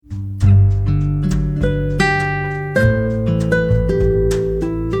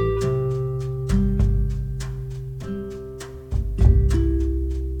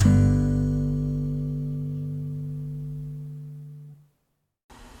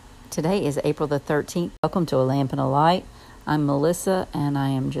Today is April the 13th. Welcome to A Lamp and a Light. I'm Melissa, and I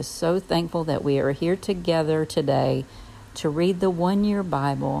am just so thankful that we are here together today to read the one-year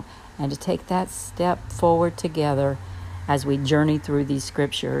Bible and to take that step forward together as we journey through these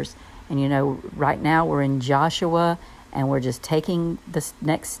scriptures. And right now we're in Joshua, and we're just taking the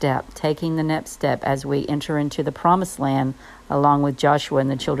next step as we enter into the promised land along with Joshua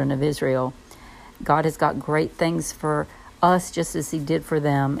and the children of Israel. God has got great things for us, just as he did for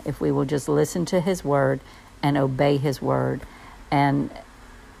them, if we will just listen to his word and obey his word. And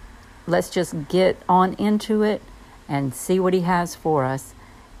let's just get on into it and see what he has for us.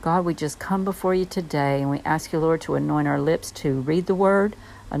 God, we just come before you today, and we ask you, Lord, to anoint our lips to read the word,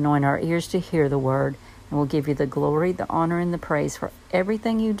 anoint our ears to hear the word, and we'll give you the glory, the honor, and the praise for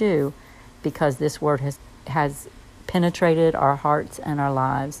everything you do, because this word has penetrated our hearts and our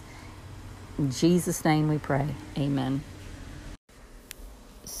lives. In Jesus' name we pray. Amen.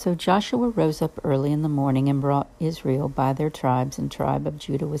 So Joshua rose up early in the morning and brought Israel by their tribes, and tribe of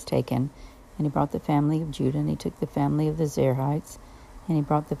Judah was taken. And he brought the family of Judah, and he took the family of the Zerahites, and he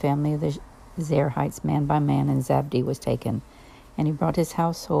brought the family of the Zerahites man by man, and Zabdi was taken. And he brought his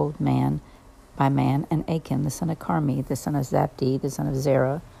household man by man, and Achan, the son of Carmi, the son of Zabdi, the son of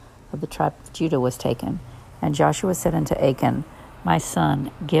Zerah, of the tribe of Judah was taken. And Joshua said unto Achan, My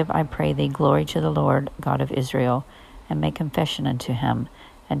son, give, I pray thee, glory to the Lord God of Israel, and make confession unto him,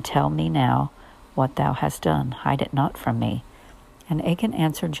 and tell me now what thou hast done. Hide it not from me. And Achan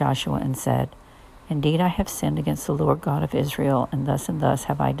answered Joshua and said, Indeed I have sinned against the Lord God of Israel, and thus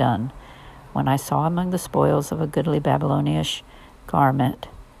have I done. When I saw among the spoils of a goodly Babylonish garment,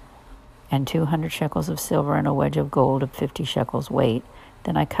 and 200 shekels of silver, and a wedge of gold of 50 shekels weight,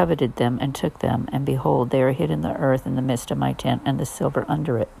 then I coveted them, and took them, and behold, they are hid in the earth in the midst of my tent, and the silver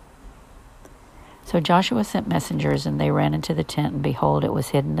under it. So Joshua sent messengers, and they ran into the tent, and behold, it was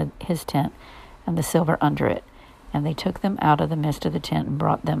hidden in his tent, and the silver under it. And they took them out of the midst of the tent, and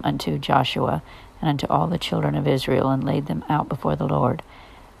brought them unto Joshua, and unto all the children of Israel, and laid them out before the Lord.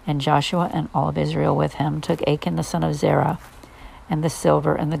 And Joshua and all of Israel with him took Achan the son of Zerah, and the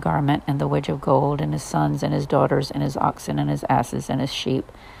silver, and the garment, and the wedge of gold, and his sons, and his daughters, and his oxen, and his asses, and his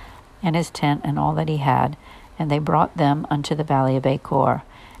sheep, and his tent, and all that he had, and they brought them unto the valley of Achor.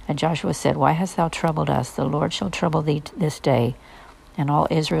 And Joshua said, Why hast thou troubled us? The Lord shall trouble thee this day. And all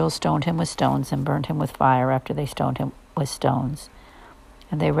Israel stoned him with stones, and burned him with fire after they stoned him with stones.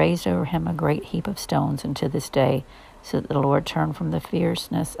 And they raised over him a great heap of stones unto this day, so that the Lord turned from the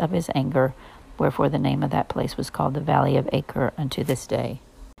fierceness of his anger, wherefore the name of that place was called the valley of Achor unto this day.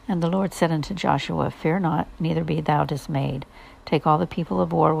 And the Lord said unto Joshua, Fear not, neither be thou dismayed. Take all the people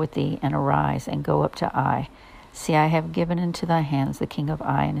of war with thee, and arise, and go up to Ai. See, I have given into thy hands the king of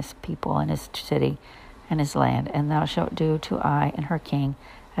Ai, and his people, and his city, and his land. And thou shalt do to Ai and her king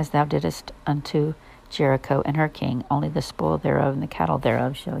as thou didst unto Jericho and her king. Only the spoil thereof and the cattle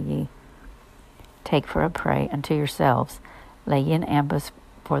thereof shall ye take for a prey unto yourselves. Lay ye an ambush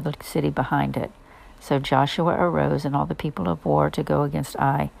for the city behind it. So Joshua arose, and all the people of war, to go against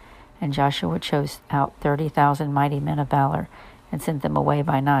Ai. And Joshua chose out 30,000 mighty men of valor, and sent them away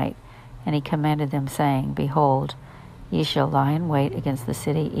by night. And he commanded them, saying, Behold, ye shall lie in wait against the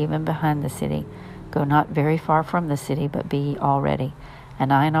city, even behind the city. Go not very far from the city, but be ye all ready.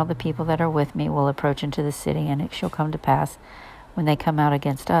 And I and all the people that are with me will approach into the city, and it shall come to pass, when they come out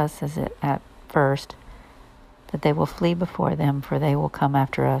against us, as at first, that they will flee before them, for they will come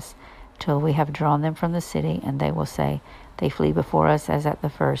after us, till we have drawn them from the city, and they will say, They flee before us as at the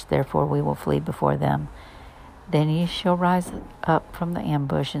first, therefore we will flee before them. Then ye shall rise up from the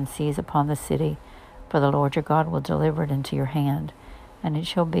ambush, and seize upon the city, for the Lord your God will deliver it into your hand. And it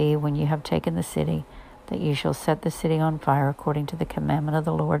shall be, when you have taken the city, that ye shall set the city on fire, according to the commandment of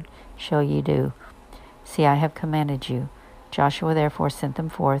the Lord shall ye do. See, I have commanded you. Joshua therefore sent them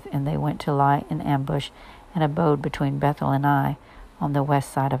forth, and they went to lie in ambush, and abode between Bethel and Ai, on the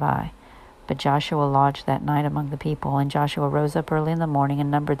west side of Ai. But Joshua lodged that night among the people. And Joshua rose up early in the morning,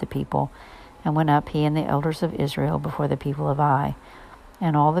 and numbered the people, and went up, he and the elders of Israel, before the people of Ai.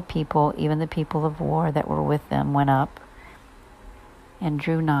 And all the people, even the people of war that were with them, went up, and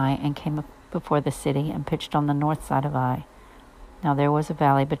drew nigh, and came up before the city, and pitched on the north side of Ai. Now there was a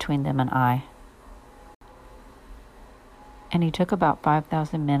valley between them and Ai. And he took about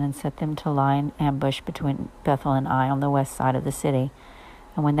 5,000 men, and set them to lie in ambush between Bethel and Ai, on the west side of the city.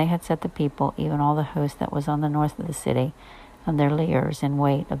 And when they had set the people, even all the host that was on the north of the city, and their leers in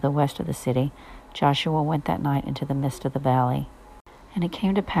wait of the west of the city, Joshua went that night into the midst of the valley. And it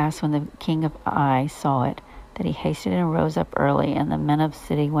came to pass, when the king of Ai saw it, that he hasted and rose up early, and the men of the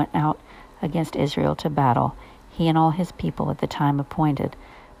city went out against Israel to battle, he and all his people at the time appointed.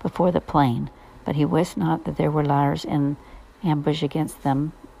 before the plain. But he wist not that there were liers in ambush against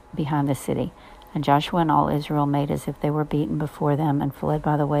them behind the city. And Joshua and all Israel made as if they were beaten before them, and fled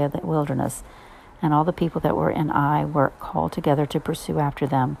by the way of the wilderness. And all the people that were in Ai were called together to pursue after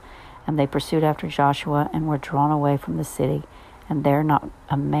them. And they pursued after Joshua, and were drawn away from the city. And there not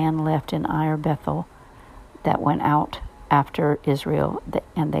a man left in Ai or Bethel that went out after Israel.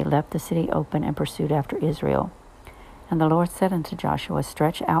 And they left the city open, and pursued after Israel. And the Lord said unto Joshua,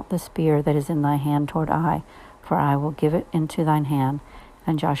 Stretch out the spear that is in thy hand toward Ai, for I will give it into thine hand.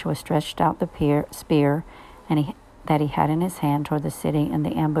 And Joshua stretched out the spear that he had in his hand toward the city, and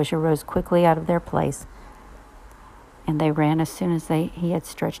the ambush arose quickly out of their place. And they ran as soon as he had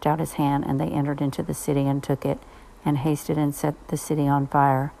stretched out his hand, and they entered into the city and took it, and hasted and set the city on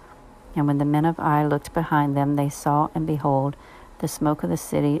fire. And when the men of Ai looked behind them, they saw, and behold, the smoke of the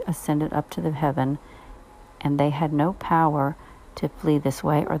city ascended up to the heaven, and they had no power to flee this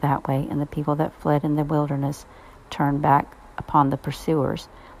way or that way. And the people that fled in the wilderness turned back upon the pursuers.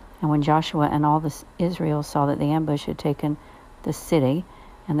 And when Joshua and all Israel saw that the ambush had taken the city,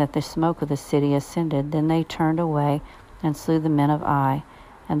 and that the smoke of the city ascended, then they turned away and slew the men of Ai.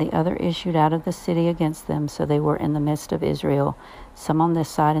 And the other issued out of the city against them, so they were in the midst of Israel, some on this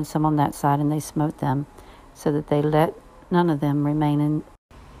side and some on that side, and they smote them, so that they let none of them remain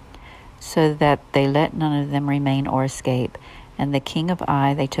or escape. And the king of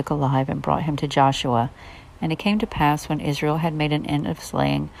Ai they took alive, and brought him to Joshua. And it came to pass, when Israel had made an end of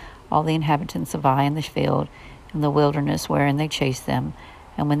slaying all the inhabitants of Ai in the field, in the wilderness wherein they chased them,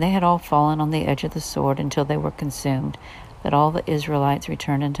 and when they had all fallen on the edge of the sword until they were consumed, that all the Israelites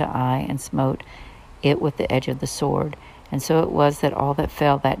returned unto Ai, and smote it with the edge of the sword. And so it was that all that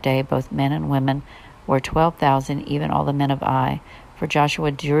fell that day, both men and women, were 12,000, even all the men of Ai. For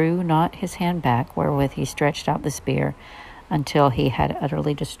Joshua drew not his hand back, wherewith he stretched out the spear, until he had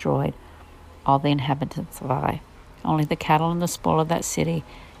utterly destroyed all the inhabitants of Ai. Only the cattle and the spoil of that city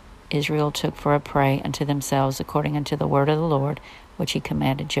Israel took for a prey unto themselves, according unto the word of the Lord, which he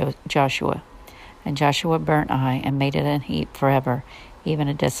commanded Joshua. And Joshua burnt Ai, and made it an heap forever, even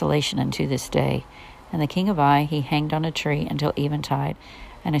a desolation unto this day. And the king of Ai he hanged on a tree until eventide.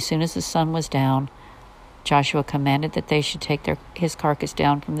 And as soon as the sun was down, Joshua commanded that they should take his carcass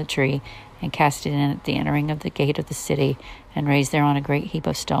down from the tree, and cast it in at the entering of the gate of the city, and raise thereon a great heap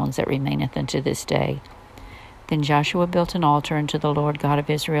of stones that remaineth unto this day. Then Joshua built an altar unto the Lord God of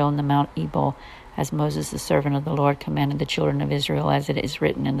Israel in the Mount Ebal, as Moses the servant of the Lord commanded the children of Israel, as it is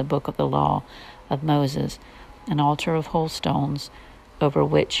written in the book of the law of Moses, an altar of whole stones, over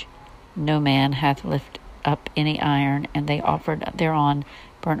which no man hath lifted up any iron. And they offered thereon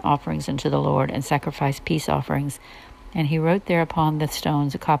burnt offerings unto the Lord, and sacrificed peace offerings. And he wrote there upon the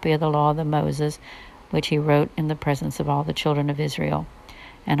stones a copy of the law of Moses, which he wrote in the presence of all the children of Israel.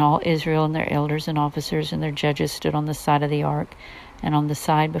 And all Israel and their elders and officers and their judges stood on the side of the ark, and on the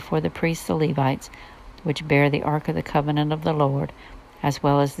side before the priests the Levites, which bear the ark of the covenant of the Lord, as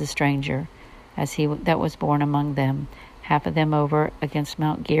well as the stranger, as he that was born among them, half of them over against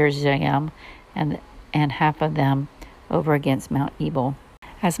Mount Gerizim, and half of them over against Mount Ebal,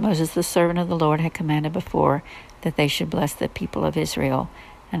 as Moses the servant of the Lord had commanded before, that they should bless the people of Israel.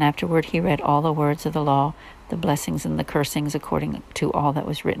 And afterward he read all the words of the law, the blessings and the cursings, according to all that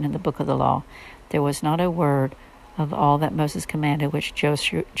was written in the book of the law. There was not a word of all that Moses commanded which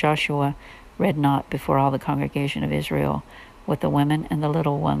Joshua read not before all the congregation of Israel, with the women and the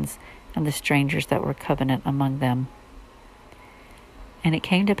little ones, and the strangers that were covenant among them. And it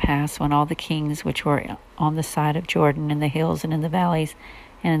came to pass, when all the kings which were on the side of Jordan, in the hills and in the valleys,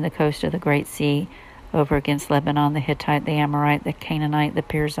 and in the coast of the great sea, over against Lebanon, the Hittite, the Amorite, the Canaanite, the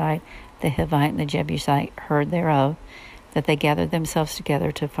Perizzite, the Hivite, and the Jebusite, heard thereof, that they gathered themselves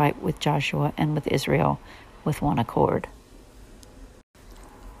together to fight with Joshua and with Israel with one accord.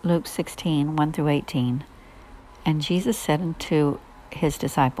 Luke 16, 1-18. And Jesus said unto his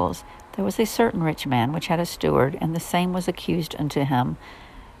disciples, There was a certain rich man which had a steward, and the same was accused unto him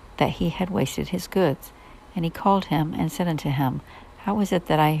that he had wasted his goods. And he called him, and said unto him, How is it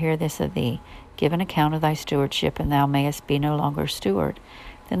that I hear this of thee? Give an account of thy stewardship, and thou mayest be no longer steward.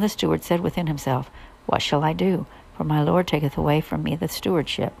 Then the steward said within himself, What shall I do? For my Lord taketh away from me the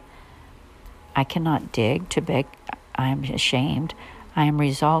stewardship. I cannot dig to beg. I am ashamed. I am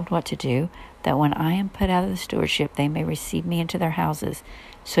resolved what to do, that when I am put out of the stewardship, they may receive me into their houses.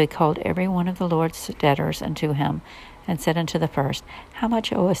 So he called every one of the Lord's debtors unto him, and said unto the first, How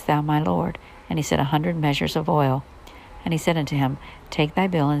much owest thou, my Lord? And he said, 100 measures of oil. And he said unto him, Take thy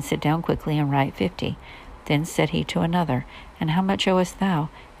bill, and sit down quickly, and write 50. Then said he to another, And how much owest thou?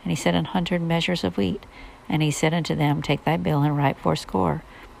 And he said, 100 measures of wheat. And he said unto them, Take thy bill, and write 80.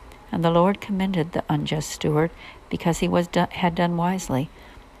 And the Lord commended the unjust steward, because he had done wisely.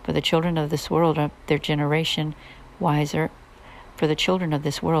 For the children of this world are their generation wiser. For the children of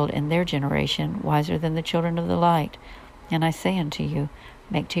this world in their generation wiser than the children of the light. And I say unto you,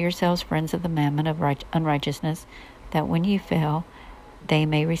 make to yourselves friends of the mammon of unrighteousness, that when ye fail, they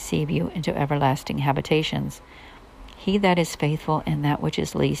may receive you into everlasting habitations. He that is faithful in that which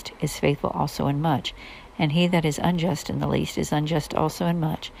is least is faithful also in much, and he that is unjust in the least is unjust also in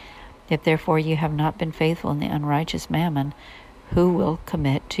much. If therefore you have not been faithful in the unrighteous mammon, who will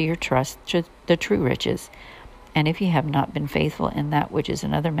commit to your trust the true riches? And if ye have not been faithful in that which is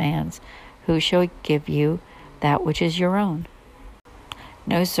another man's, who shall give you that which is your own?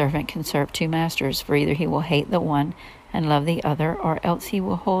 No servant can serve two masters, for either he will hate the one and love the other, or else he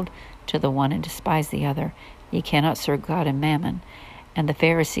will hold to the one and despise the other. Ye cannot serve God and mammon. And the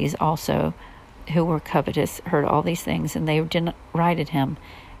Pharisees also, who were covetous, heard all these things, and they derided him.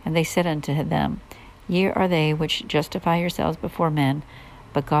 And they said unto them, Ye are they which justify yourselves before men,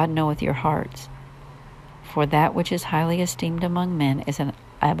 but God knoweth your hearts. For that which is highly esteemed among men is an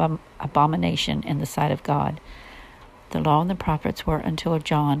abomination in the sight of God. The law and the prophets were until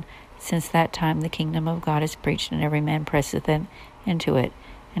John. Since that time the kingdom of God is preached, and every man presseth into it.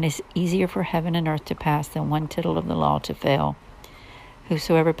 And it is easier for heaven and earth to pass than one tittle of the law to fail.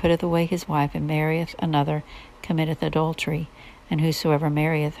 Whosoever putteth away his wife and marrieth another committeth adultery, and whosoever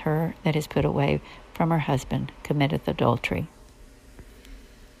marrieth her that is put away from her husband committeth adultery.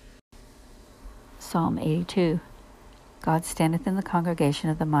 Psalm 82. God standeth in the congregation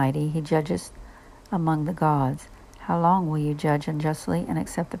of the mighty, he judgeth among the gods. How long will you judge unjustly and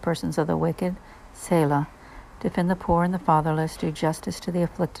accept the persons of the wicked? Selah. Defend the poor and the fatherless, do justice to the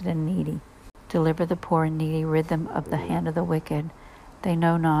afflicted and needy. Deliver the poor and needy, rid them of the hand of the wicked. They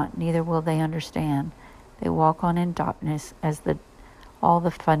know not, neither will they understand. They walk on in darkness, as all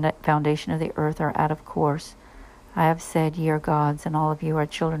the foundation of the earth are out of course. I have said, ye are gods, and all of you are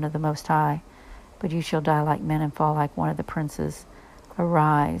children of the Most High. But you shall die like men and fall like one of the princes.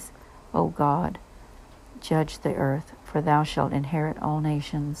 Arise, O God, judge the earth, for thou shalt inherit all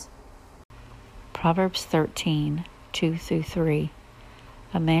nations. Proverbs 13, 2-3.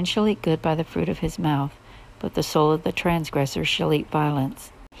 A man shall eat good by the fruit of his mouth, but the soul of the transgressor shall eat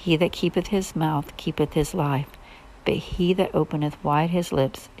violence. He that keepeth his mouth keepeth his life, but he that openeth wide his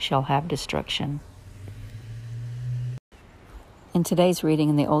lips shall have destruction. In today's reading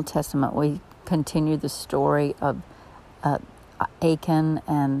in the Old Testament, we continue the story of Achan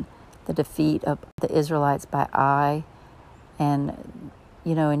and the defeat of the Israelites by Ai. And,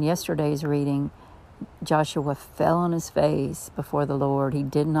 in yesterday's reading, Joshua fell on his face before the Lord. He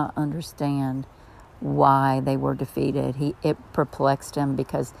did not understand why they were defeated. It perplexed him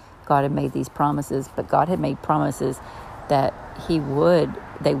because God had made these promises, but God had made promises that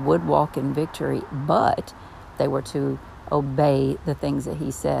they would walk in victory, but they were to obey the things that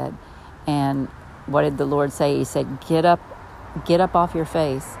he said. And what did the Lord say? He said, get up off your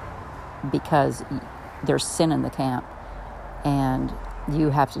face, because there's sin in the camp and you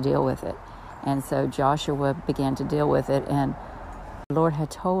have to deal with it. And so Joshua began to deal with it, and the Lord had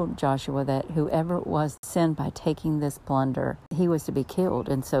told Joshua that whoever it was sinned by taking this plunder, he was to be killed.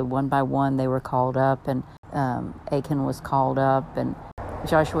 And so one by one they were called up, and Achan was called up, and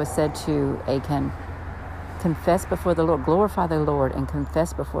Joshua said to Achan, confess before the Lord, glorify the Lord, and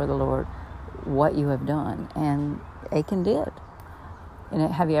confess before the Lord what you have done. And Achan did.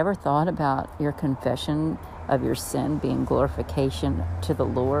 And have you ever thought about your confession of your sin being glorification to the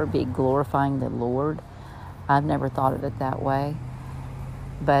Lord, be glorifying the Lord? I've never thought of it that way.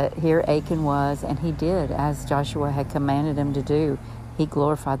 But here Achan was, and he did as Joshua had commanded him to do. He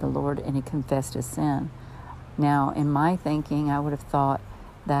glorified the Lord and he confessed his sin. Now, in my thinking, I would have thought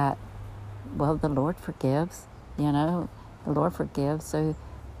that, well, the Lord forgives, the Lord forgives, so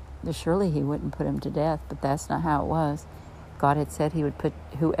surely he wouldn't put him to death. But that's not how it was. God had said he would put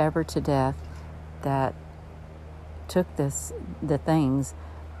whoever to death that took the things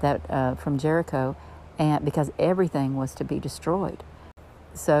that from Jericho, and because everything was to be destroyed.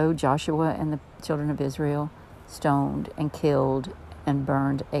 So Joshua and the children of Israel stoned and killed and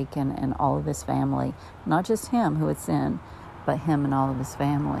burned Achan and all of his family. Not just him who had sinned, but him and all of his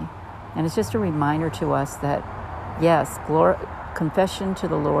family. And it's just a reminder to us that, yes, confession to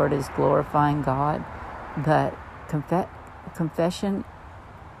the Lord is glorifying God, but confession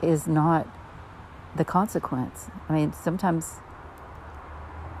is not the consequence. I mean, sometimes,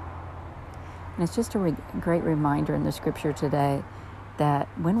 and it's just a great reminder in the scripture today that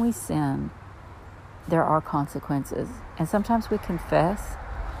when we sin, there are consequences. And sometimes we confess,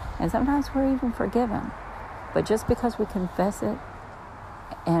 and sometimes we're even forgiven. But just because we confess it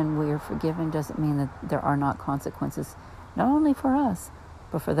and we are forgiven doesn't mean that there are not consequences, not only for us,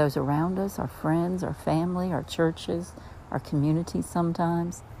 but for those around us, our friends, our family, our churches, our communities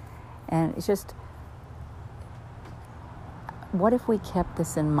sometimes. And it's just, what if we kept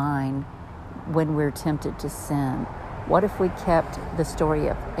this in mind when we're tempted to sin? What if we kept the story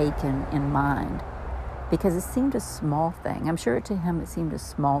of Achan in mind? Because it seemed a small thing. I'm sure to him it seemed a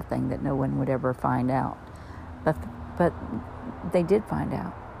small thing that no one would ever find out. But they did find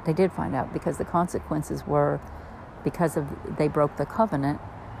out. They did find out, because the consequences were, because of they broke the covenant,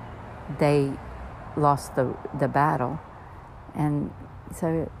 they lost the battle. And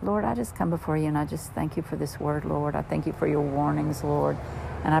so, Lord, I just come before you and I just thank you for this word, Lord. I thank you for your warnings, Lord.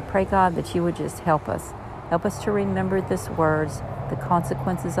 And I pray, God, that you would just help us. Help us to remember these words, the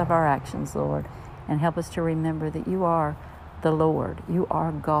consequences of our actions, Lord. And help us to remember that you are the Lord. You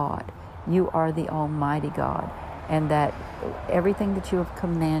are God. You are the Almighty God. And that everything that you have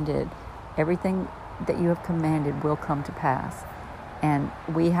commanded, everything that you have commanded will come to pass. And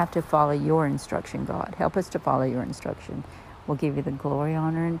we have to follow your instruction, God. Help us to follow your instruction. We'll give you the glory,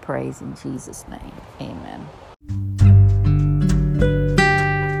 honor, and praise in Jesus' name. Amen.